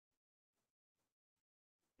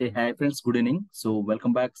Hey, hi friends, good evening. So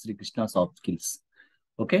welcome back, Sri Krishna Soft Skills.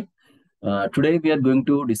 Okay, today we are going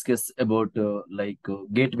to discuss about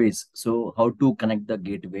gateways. So how to connect the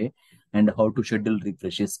gateway and how to schedule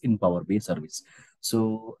refreshes in Power BI service.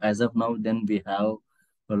 So as of now, then we have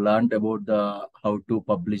learned about the how to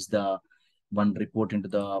publish the one report into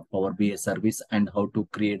the Power BI service and how to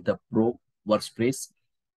create the Pro workspace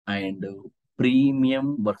and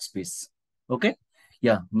premium workspace. Okay,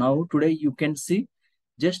 yeah. Now today you can see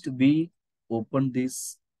just we open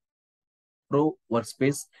this Pro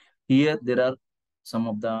workspace. Here there are some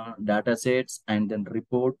of the data sets and then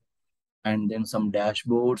report and then some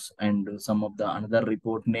dashboards and some of the another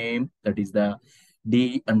report name that is the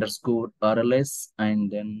D underscore RLS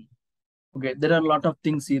and then okay there are a lot of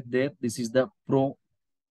things here there. This is the Pro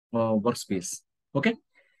workspace. Okay,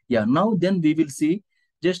 yeah. Now then we will see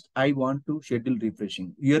just I want to schedule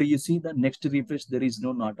refreshing. Here you see the next refresh there is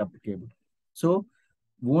no not applicable. So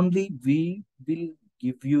only we will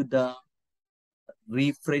give you the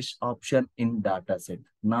refresh option in dataset,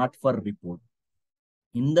 not for report.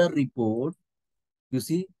 In the report, you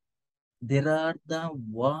see, there are the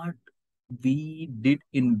what we did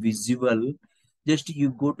in visual. Just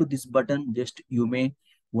you go to this button, just you may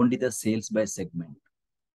only the sales by segment,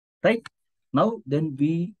 right? Now, then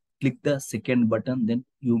we click the second button, then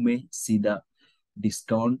you may see the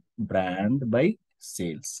discount brand by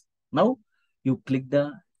sales. Now, you click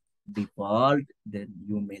the default, then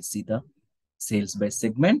you may see the sales by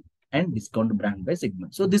segment and discount brand by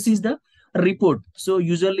segment. So this is the report. So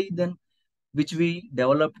usually then which we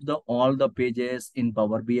developed the all the pages in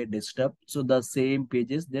Power BI desktop. So the same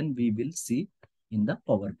pages then we will see in the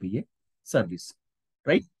Power BI service,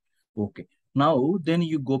 right? Okay. Now then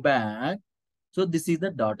you go back. So this is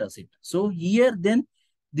the data set. So here then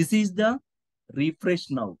this is the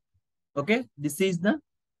refresh now. Okay. This is the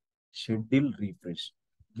schedule refresh.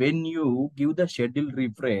 When you give the schedule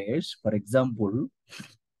refresh, for example,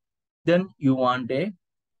 then you want a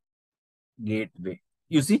gateway.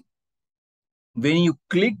 You see, when you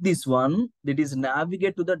click this one, that is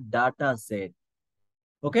navigate to the data set.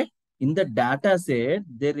 Okay. In the data set,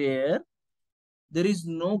 there is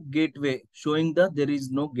no gateway showing that there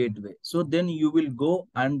is no gateway. So then you will go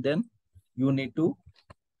and then you need to,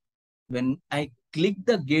 when I click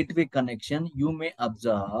the gateway connection, you may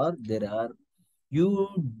observe you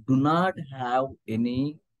do not have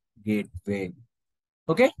any gateway.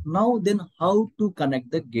 Okay. Now then how to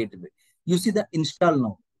connect the gateway? You see the install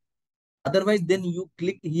now. Otherwise, then you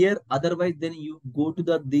click here. Otherwise, then you go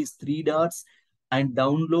to these three dots and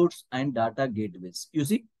downloads and data gateways. You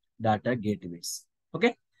see data gateways.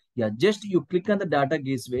 Okay. Yeah. Just you click on the data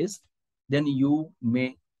gateways. Then you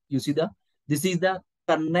see this is the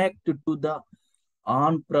connect to the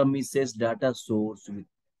on-premises data source.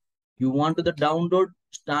 You want to the download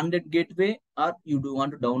standard gateway or you do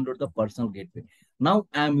want to download the personal gateway. Now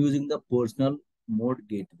I am using the personal mode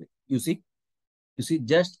gateway. You see,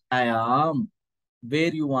 just I am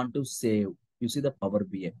where you want to save. You see the Power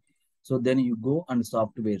BI. So then you go on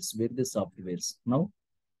softwares. Where the softwares? Now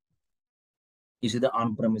you see the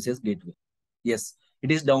on-premises gateway. Yes,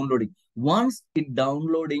 it is downloading. Once it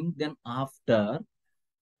downloading, then after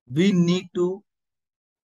we need to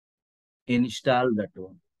install that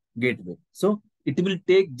one gateway. So it will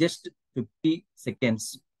take just 50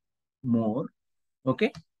 seconds more.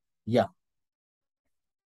 Okay. Yeah.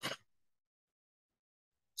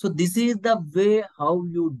 So this is the way how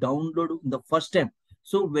you download the first time.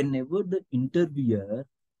 So whenever the interviewer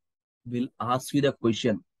will ask you the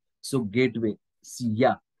question, so gateway,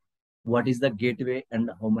 yeah, what is the gateway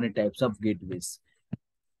and how many types of gateways?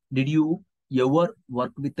 Did you ever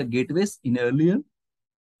work with the gateways in earlier?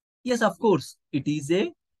 Yes, of course. It is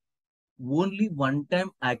a only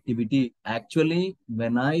one-time activity. Actually,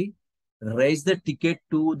 when I raise the ticket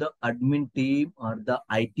to the admin team or the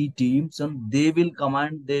IT team, so they will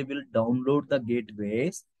command, they will download the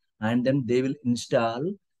gateways and then they will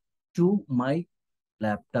install to my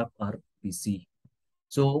laptop or PC.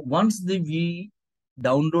 So once we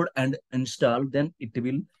download and install, then it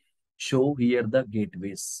will show here the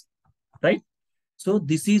gateways, right? So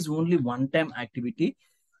this is only one-time activity.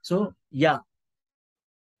 So yeah,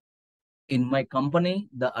 in my company,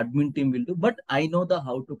 the admin team will do, but I know the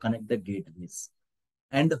how to connect the gateways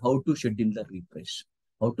and how to schedule the refresh,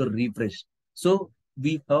 how to refresh. So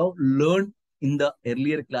we have learned in the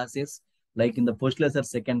earlier classes, like in the first class or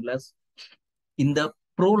second class, in the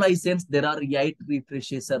pro license, there are 8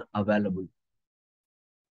 refreshes are available.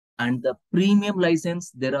 And the premium license,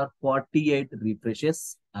 there are 48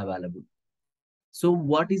 refreshes available. So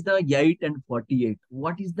what is the 8 and 48?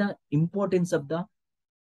 What is the importance of the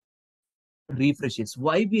refreshes.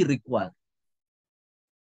 Why we require?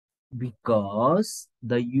 Because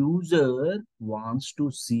the user wants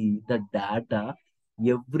to see the data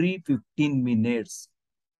every 15 minutes.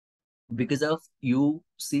 Because of you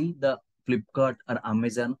see the Flipkart or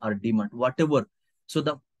Amazon or Demand, whatever. So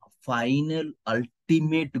the final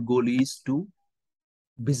ultimate goal is to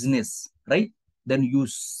business, right? Then you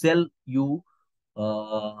sell, you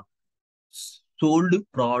uh, sold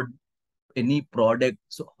any product,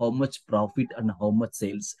 so how much profit and how much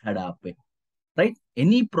sales had happened, right?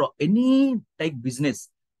 Any type business.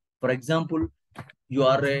 For example, you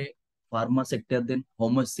are a pharma sector, then how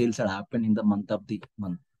much sales had happened in the month of the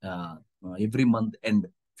month, every month end,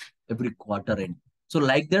 every quarter end. So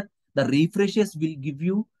like that, the refreshes will give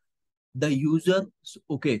you the user,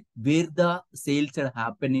 okay, where the sales had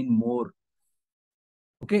happened in more.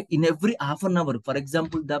 Okay, in every half an hour, for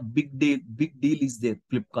example, the big deal is there,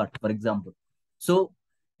 Flipkart, for example. So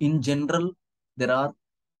in general, there are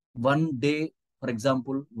one day, for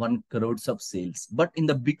example, 1 crores of sales. But in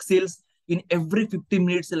the big sales, in every 50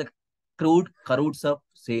 minutes, like crores of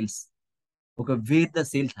sales. Okay, where the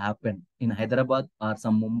sales happen in Hyderabad or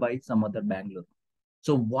some Mumbai, some other Bangalore.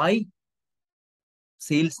 So why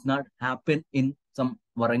sales not happen in some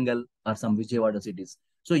Warangal or some Vijayawada cities?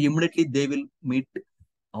 So immediately they will meet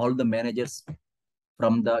all the managers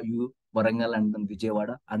from the Warangal and then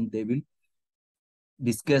Vijayawada, and they will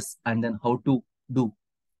discuss and then how to do,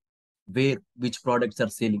 where which products are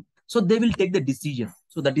selling. So they will take the decision.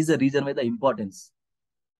 So that is the reason why the importance.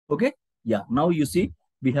 Okay. Yeah. Now you see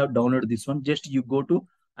we have downloaded this one. Just you go to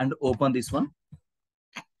and open this one.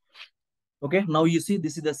 Okay. Now you see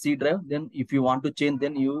this is the C drive. Then if you want to change,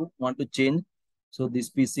 then you want to change. So this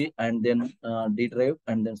PC and then D drive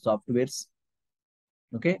and then softwares.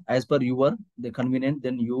 Okay. As per your the convenient,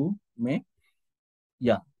 then you may,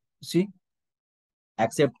 yeah, see,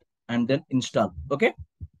 accept and then install. Okay.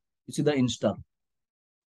 You see the install.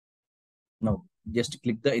 Now just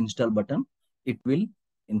click the install button. It will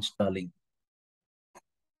installing.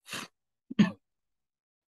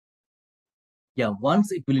 Yeah,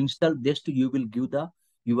 once it will install, just you will give the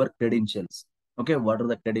your credentials. Okay, what are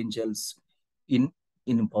the credentials in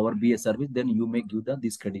Power BI service? Then you may give the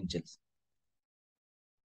these credentials.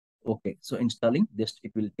 Okay, so installing, just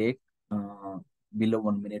it will take below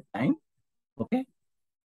 1 minute time. Okay,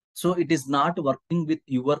 so it is not working with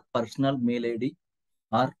your personal mail ID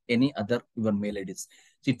or any other your mail IDs.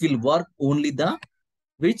 So it will work only the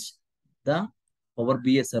which the Power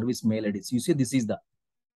BI service mail IDs. You see, this is the,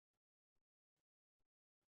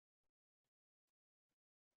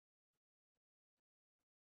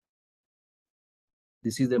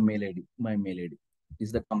 this is the mail ID, my mail ID. This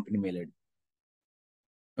is the company mail ID.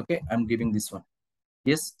 Okay, I'm giving this one.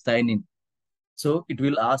 Yes, sign in. So it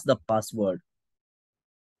will ask the password.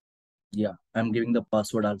 Yeah, I'm giving the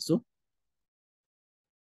password also.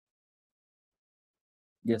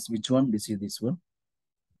 Yes, which one? This is this one.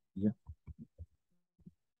 Yeah.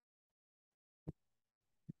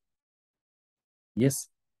 Yes.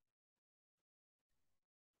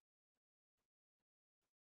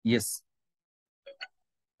 Yes.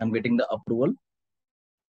 I'm getting the approval.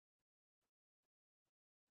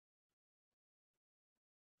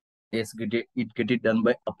 Yes, get it done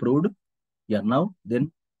by approved. Yeah, now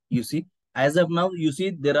then you see, as of now, you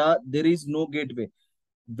see there is no gateway.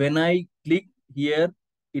 When I click here,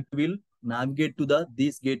 it will navigate to the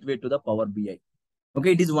this gateway to the Power BI.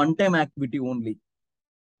 Okay, it is one time activity only.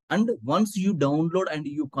 And once you download and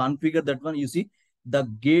you configure that one, you see the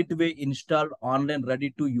gateway installed online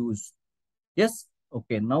ready to use. Yes.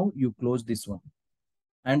 Okay. Now you close this one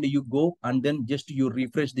and you go and then just you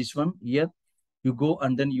refresh this one here. You go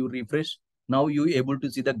and then you refresh. Now you able to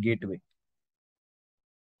see the gateway.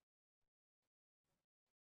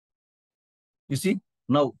 You see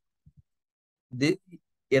now they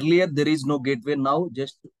earlier there is no gateway. Now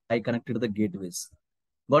just I connected the gateways.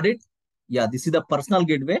 Got it? Yeah. This is the personal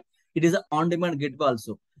gateway. It is an on-demand gateway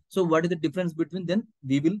also. So what is the difference between? Then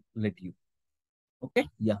we will let you. Okay.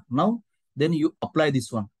 Yeah. Now then you apply this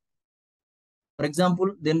one. For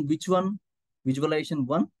example, then which one? Visualization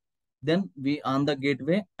one. Then we on the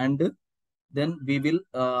gateway and then we will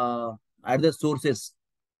add the sources.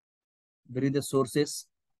 Where is the sources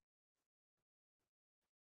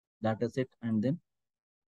data set and then,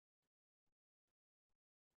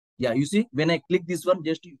 yeah, you see when I click this one,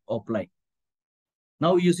 just apply.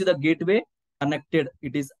 Now you see the gateway connected.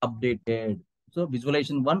 It is updated. So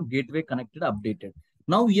visualization one gateway connected updated.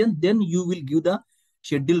 Now here then you will give the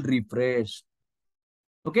schedule refresh.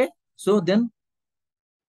 Okay. So then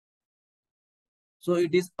so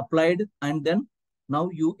it is applied and then now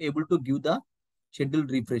you able to give the schedule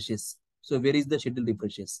refreshes. So where is the schedule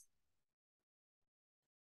refreshes?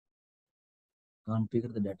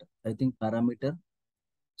 Configure the data. I think parameter.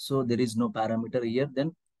 So there is no parameter here.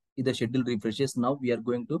 Then the schedule refreshes. Now we are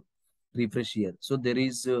going to refresh here. So there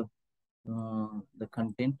is the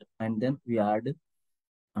content, and then we add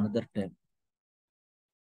another tab.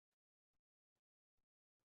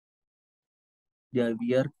 Yeah,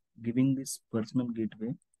 we are giving this personal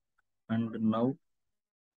gateway, and now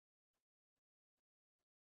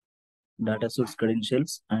data source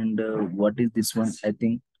credentials. And what is this one? I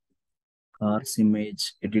think cars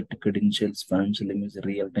image, edit credentials, financial image,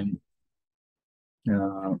 real time.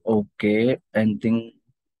 Okay, and think,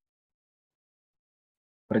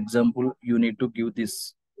 for example, you need to give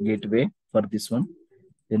this gateway for this one.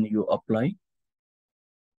 Then you apply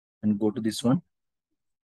and go to this one.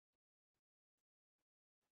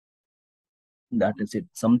 That is it.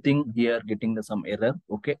 Something here getting some error.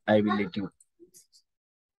 Okay, I will let you.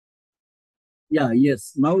 Yeah,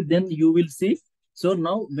 yes. Now then you will see. So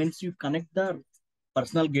now once you connect the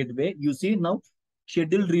personal gateway, you see now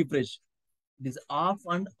schedule refresh. It is off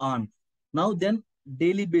and on. Now then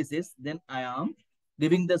daily basis, then I am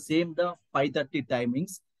giving the same the 5:30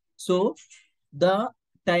 timings. So the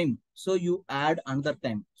time. So you add another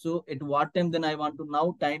time. So at what time then I want to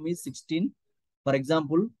now time is 16. For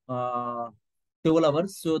example, 12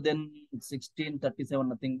 hours. So then 16:37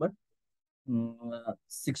 nothing but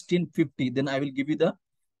 16:50. Then I will give you the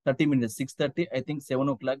 30 minutes. 6:30. I think 7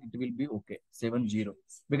 o'clock it will be okay. 7:0.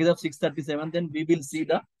 Because of 6:37, then we will see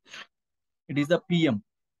the it is the PM.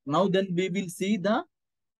 Now then we will see the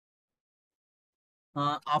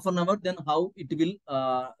half an hour. Then how it will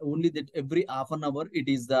only that every half an hour it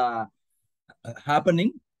is the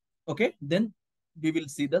happening. Okay. Then we will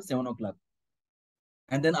see the 7 o'clock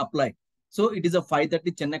and then apply. So it is a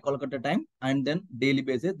 5:30 Chennai Kolkata time and then daily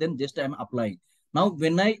basis. Then just I am applying. Now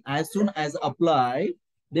when I as soon as apply,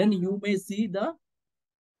 then you may see the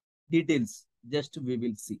details. Just we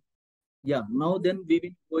will see. Yeah. Now then we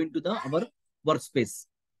will go into the our workspace.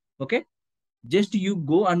 Okay. Just you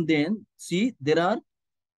go and then see there are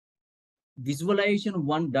visualization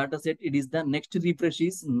one data set. It is the next refresh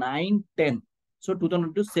is 9:10. So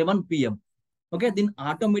 2000 to 7 p.m. Okay, then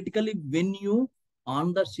automatically when you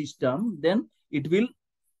on the system, then it will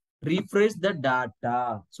refresh the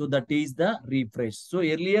data. So that is the refresh. So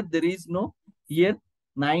earlier there is no here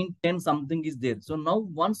 9:10 something is there. So now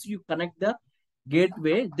once you connect the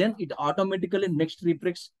gateway, then it automatically next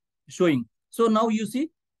refresh showing. So now you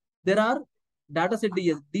see there are data set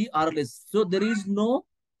DRLS. So there is no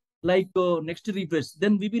like next refresh.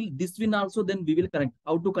 Then we will this one also. Then we will connect.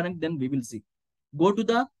 How to connect? Then we will see. Go to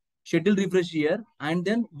the schedule refresh here, and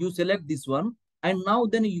then you select this one. And now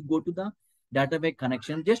then you go to the database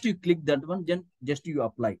connection. Just you click that one. Then just you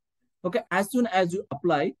apply. Okay. As soon as you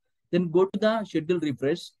apply, then go to the schedule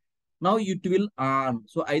refresh. Now it will on.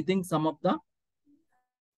 So I think some of the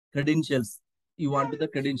credentials you want to the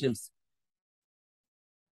credentials.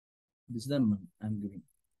 This is the one I'm giving.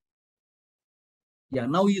 Yeah,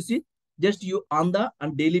 now you see, just you on the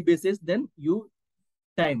on daily basis, then you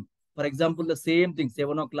time. For example, the same thing,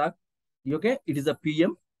 7 o'clock. Okay, it is a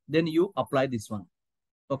PM. Then you apply this one.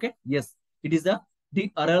 Okay, yes, it is the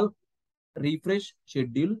DRL refresh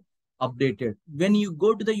schedule updated. When you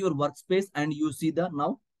go to the your workspace and you see the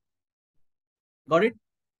now, got it?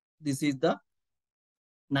 This is the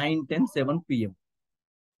 9:10 PM.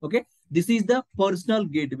 Okay, this is the personal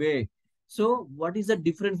gateway. So what is the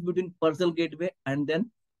difference between personal gateway and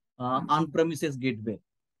then on-premises gateway,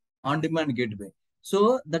 on-demand gateway?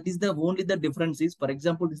 So that is the only the difference is, for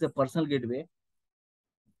example, this is a personal gateway.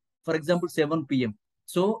 For example, 7 p.m.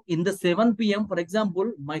 So in the 7 p.m., for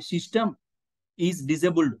example, my system is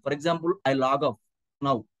disabled. For example, I log off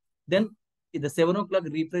now. Then in the 7 o'clock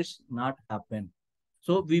refresh not happen.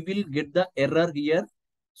 So we will get the error here.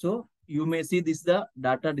 So you may see this the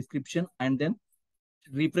data description and then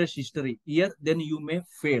refresh history here. Then you may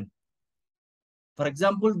fail. For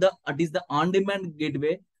example, it is the on-demand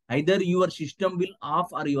gateway. Either your system will off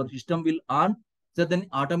or your system will on. So then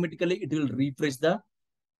automatically it will refresh the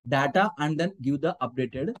data and then give the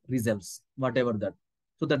updated results, whatever that.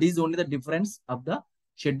 So that is only the difference of the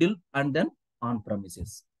schedule and then on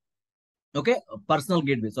premises. Okay, personal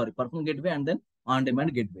gateway, sorry, personal gateway and then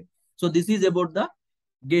on-demand gateway. So this is about the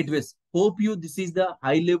gateways. Hope you this is the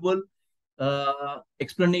high level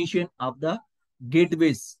explanation of the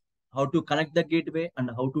gateways, how to connect the gateway and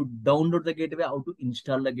how to download the gateway, how to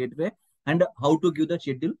install the gateway and how to give the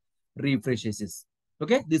schedule refreshes.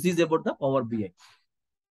 Okay, this is about the Power BI.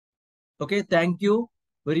 Okay, thank you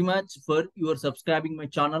very much for your subscribing my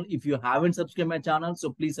channel. If you haven't subscribed my channel,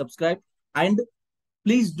 so please subscribe and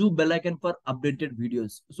Please do bell icon for updated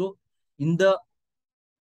videos. So in the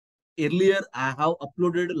earlier, I have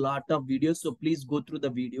uploaded a lot of videos. So please go through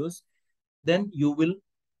the videos. Then you will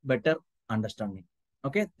better understand it.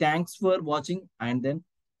 Okay. Thanks for watching. And then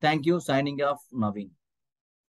thank you. Signing off, Naveen.